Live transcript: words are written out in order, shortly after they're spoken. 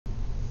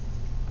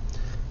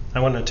I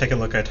want to take a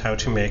look at how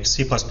to make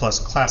C++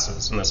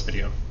 classes in this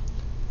video.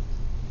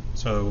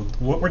 So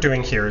what we're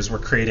doing here is we're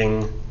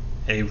creating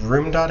a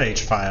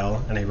room.h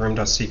file and a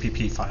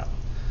room.cpp file.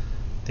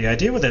 The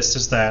idea with this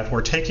is that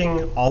we're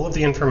taking all of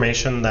the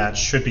information that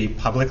should be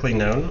publicly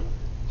known.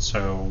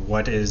 So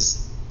what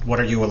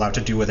are you allowed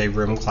to do with a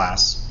room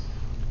class?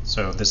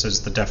 So this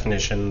is the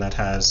definition that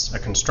has a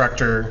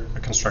constructor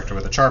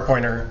with a char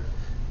pointer,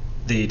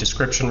 the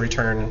description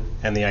return,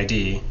 and the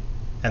ID,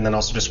 and then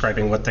also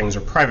describing what things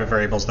are private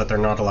variables that they're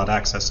not allowed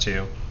access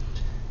to.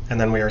 And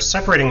then we are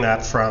separating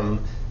that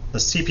from the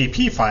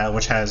CPP file,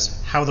 which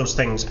has how those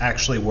things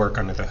actually work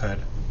under the hood.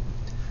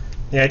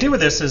 The idea with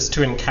this is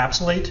to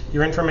encapsulate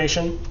your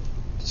information,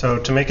 so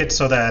to make it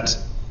so that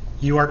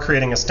you are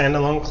creating a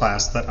standalone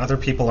class that other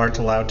people aren't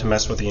allowed to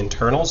mess with the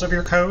internals of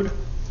your code,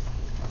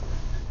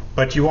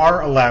 but you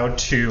are allowed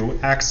to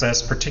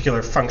access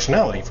particular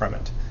functionality from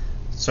it.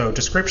 So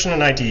description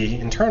and ID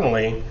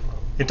internally,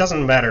 it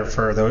doesn't matter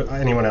for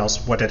anyone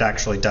else what it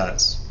actually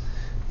does.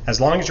 As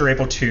long as you're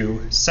able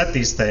to set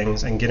these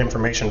things and get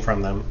information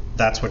from them,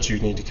 that's what you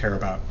need to care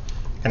about.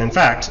 And in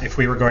fact, if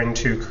we were going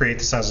to create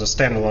this as a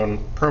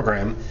standalone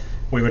program,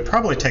 we would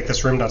probably take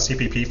this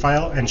room.cpp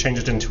file and change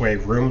it into a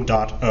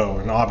room.o,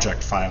 an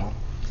object file,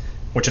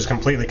 which is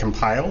completely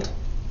compiled.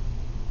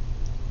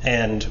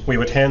 And we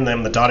would hand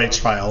them the .h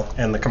file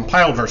and the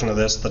compiled version of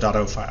this, the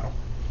 .o file.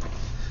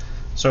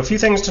 So a few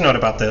things to note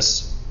about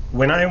this.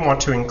 When I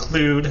want to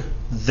include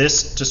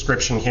this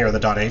description here,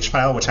 the .h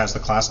file, which has the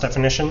class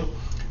definition,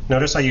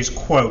 notice I use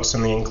quotes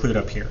in the include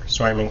up here,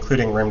 so I'm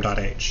including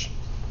room.h.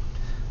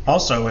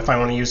 Also, if I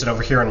want to use it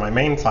over here in my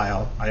main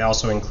file, I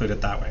also include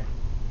it that way.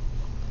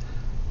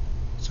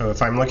 So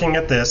if I'm looking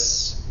at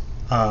this,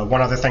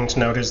 one other thing to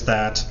note is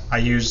that I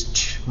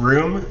use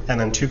room and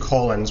then 2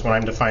 colons when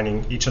I'm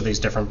defining each of these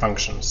different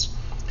functions.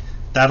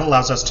 That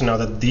allows us to know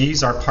that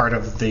these are part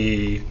of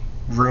the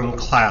room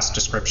class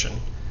description.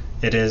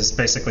 It is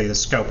basically the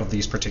scope of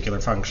these particular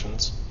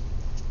functions.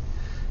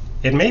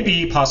 It may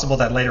be possible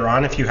that later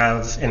on, if you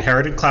have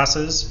inherited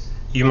classes,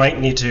 you might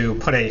need to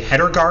put a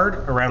header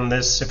guard around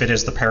this if it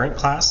is the parent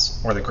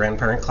class or the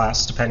grandparent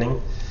class, depending.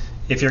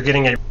 If you're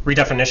getting a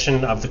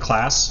redefinition of the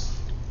class,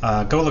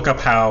 go look up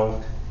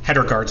how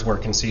header guards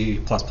work in C++.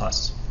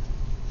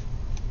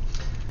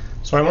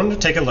 So I wanted to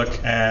take a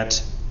look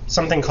at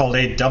something called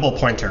a double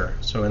pointer.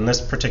 So in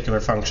this particular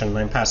function,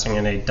 I'm passing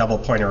in a double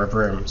pointer of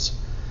rooms.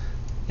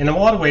 In a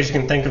lot of ways, you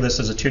can think of this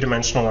as a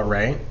 2-dimensional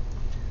array,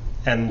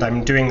 and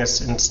I'm doing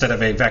this instead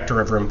of a vector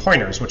of room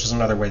pointers, which is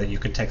another way that you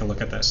could take a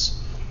look at this.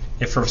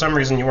 If for some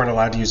reason you weren't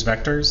allowed to use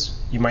vectors,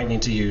 you might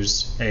need to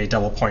use a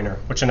double pointer,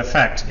 which in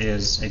effect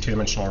is a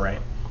 2-dimensional array.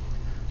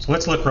 So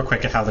let's look real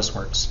quick at how this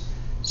works.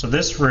 So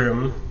this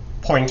room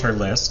pointer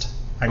list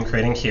I'm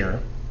creating here.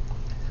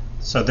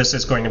 So this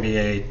is going to be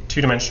a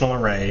 2-dimensional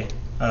array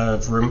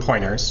of room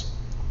pointers,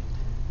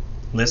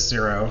 list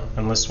 0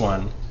 and list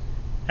 1.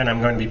 And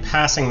I'm going to be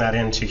passing that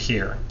into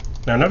here.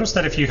 Now notice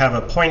that if you have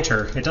a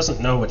pointer, it doesn't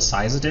know what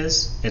size it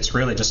is. It's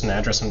really just an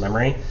address in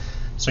memory.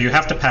 So you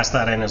have to pass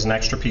that in as an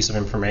extra piece of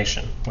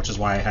information, which is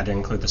why I had to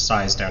include the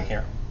size down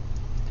here.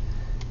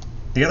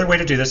 The other way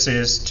to do this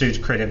is to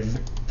create a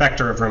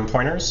vector of room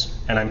pointers,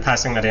 and I'm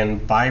passing that in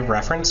by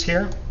reference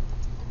here.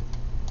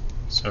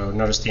 So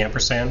notice the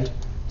ampersand,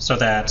 so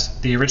that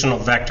the original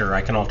vector,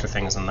 I can alter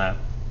things in that.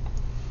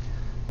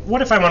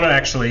 What if I want to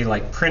actually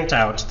print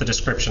out the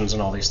descriptions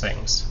and all these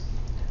things?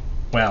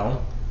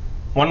 Well,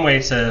 one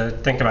way to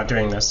think about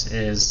doing this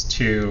is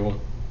to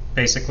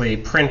basically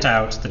print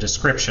out the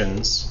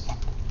descriptions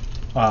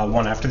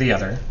one after the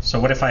other. So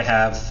what if I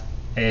have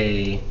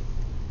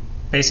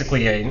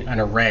basically an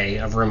array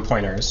of room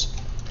pointers?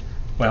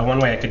 Well, one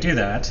way I could do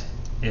that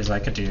is I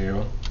could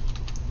do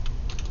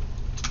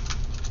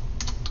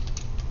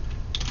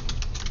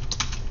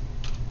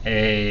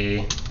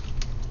a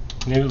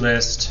new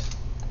list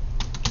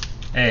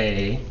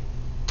A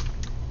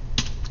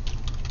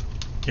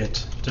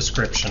get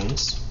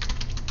descriptions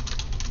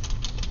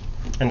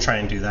and try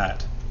and do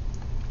that.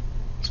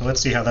 So let's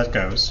see how that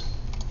goes.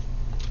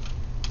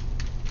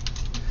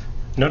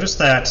 Notice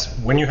that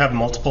when you have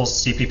multiple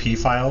CPP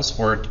files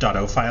or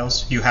 .o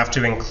files, you have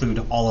to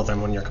include all of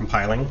them when you're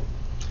compiling.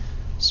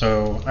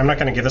 So I'm not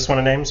going to give this one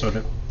a name, so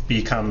it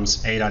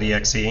becomes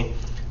a.exe,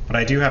 but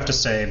I do have to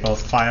say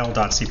both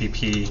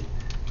file.cpp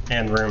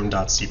and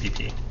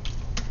room.cpp.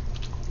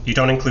 You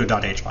don't include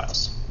 .h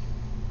files.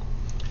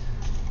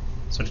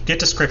 So get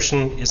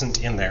description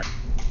isn't in there.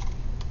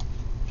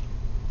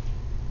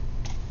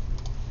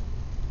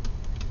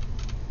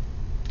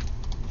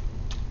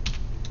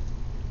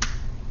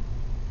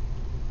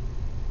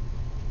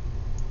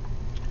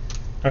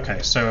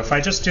 Okay, so if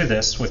I just do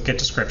this with get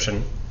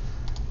description,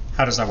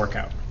 how does that work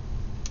out?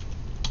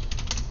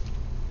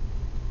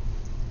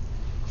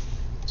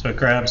 So it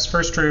grabs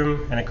first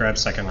room and it grabs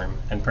second room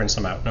and prints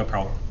them out, no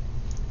problem.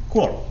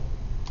 Cool.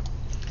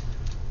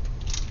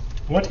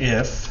 What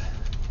if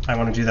I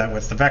want to do that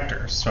with the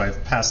vector? So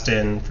I've passed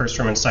in first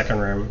room and second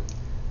room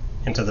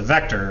into the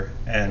vector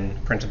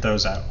and printed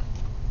those out.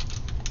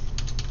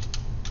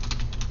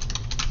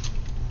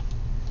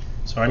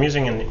 So I'm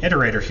using an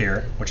iterator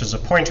here, which is a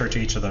pointer to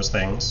each of those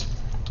things.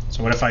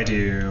 So what if I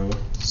do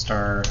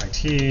star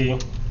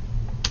IT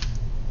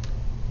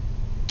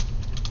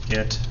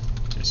get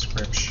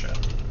description?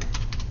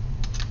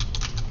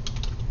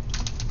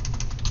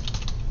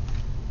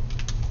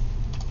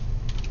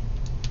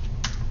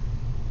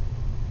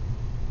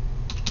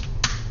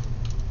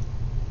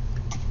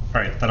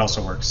 All right, that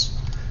also works.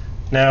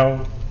 Now,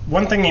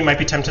 one thing you might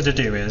be tempted to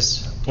do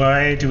is,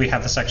 why do we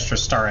have this extra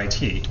star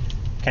IT?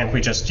 Can't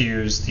we just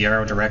use the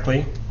arrow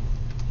directly?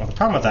 Well, the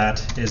problem with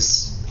that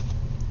is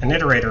an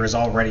iterator is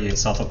already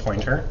itself a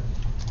pointer.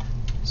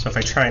 So if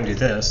I try and do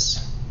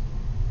this,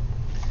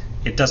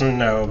 it doesn't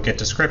know get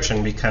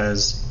description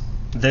because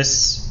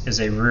this is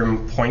a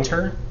room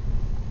pointer.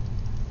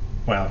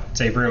 Well,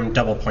 it's a room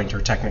double pointer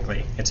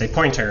technically. It's a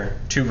pointer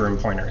to room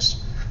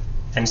pointers.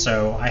 And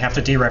so I have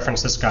to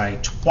dereference this guy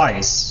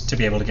twice to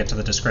be able to get to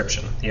the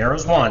description. The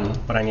arrow's one,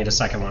 but I need a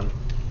second one.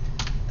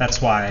 That's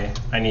why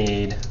I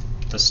need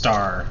the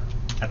star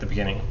at the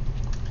beginning.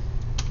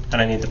 And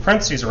I need the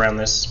parentheses around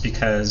this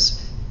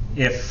because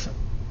if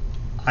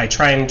I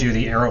try and do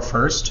the arrow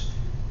first,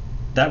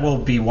 that will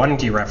be one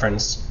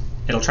dereference.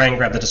 It'll try and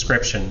grab the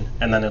description,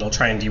 and then it'll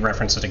try and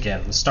dereference it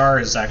again. The star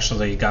has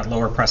actually got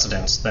lower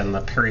precedence than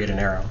the period and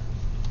arrow.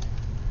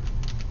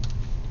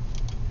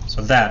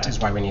 So that is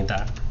why we need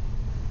that.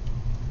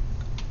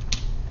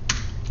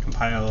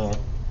 Compile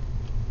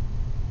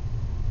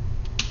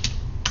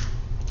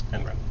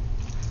and run.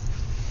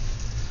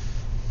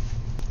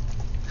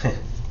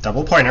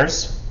 Double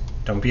pointers.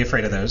 Don't be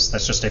afraid of those.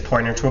 That's just a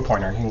pointer to a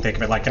pointer. You can think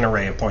of it like an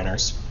array of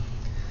pointers.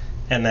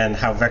 And then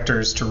how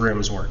vectors to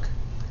rooms work.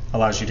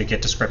 Allows you to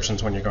get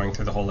descriptions when you're going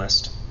through the whole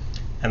list.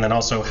 And then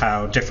also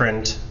how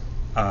different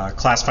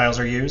class files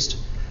are used.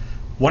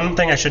 One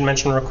thing I should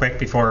mention real quick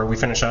before we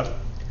finish up.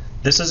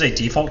 This is a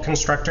default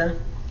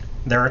constructor.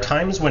 There are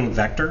times when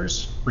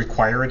vectors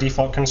require a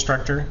default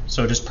constructor,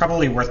 so it is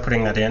probably worth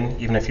putting that in,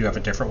 even if you have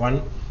a different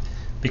one,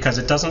 because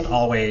it doesn't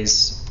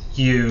always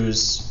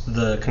use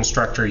the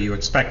constructor you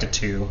expect it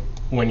to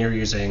when you're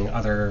using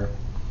other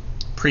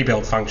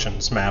pre-built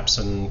functions, maps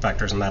and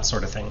vectors and that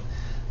sort of thing.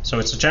 So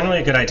it's generally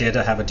a good idea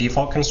to have a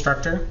default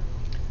constructor,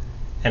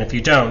 and if you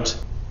don't,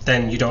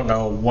 then you don't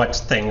know what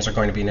things are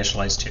going to be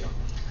initialized to.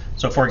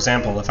 So for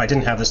example, if I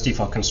didn't have this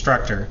default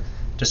constructor,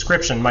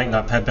 description might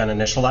not have been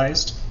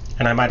initialized,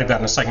 and I might have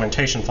gotten a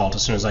segmentation fault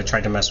as soon as I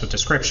tried to mess with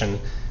description,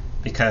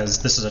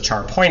 because this is a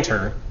char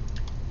pointer.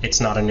 It's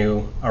not a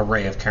new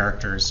array of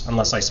characters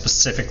unless I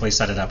specifically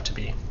set it up to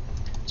be.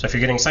 So if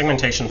you're getting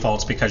segmentation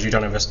faults because you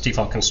don't have a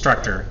default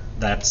constructor,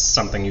 that's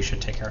something you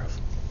should take care of.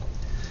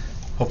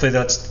 Hopefully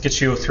that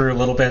gets you through a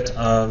little bit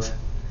of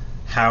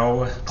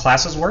how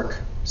classes work,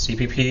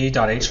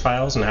 cpp.h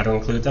files and how to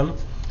include them,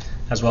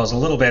 as well as a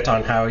little bit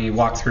on how you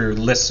walk through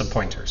lists of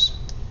pointers.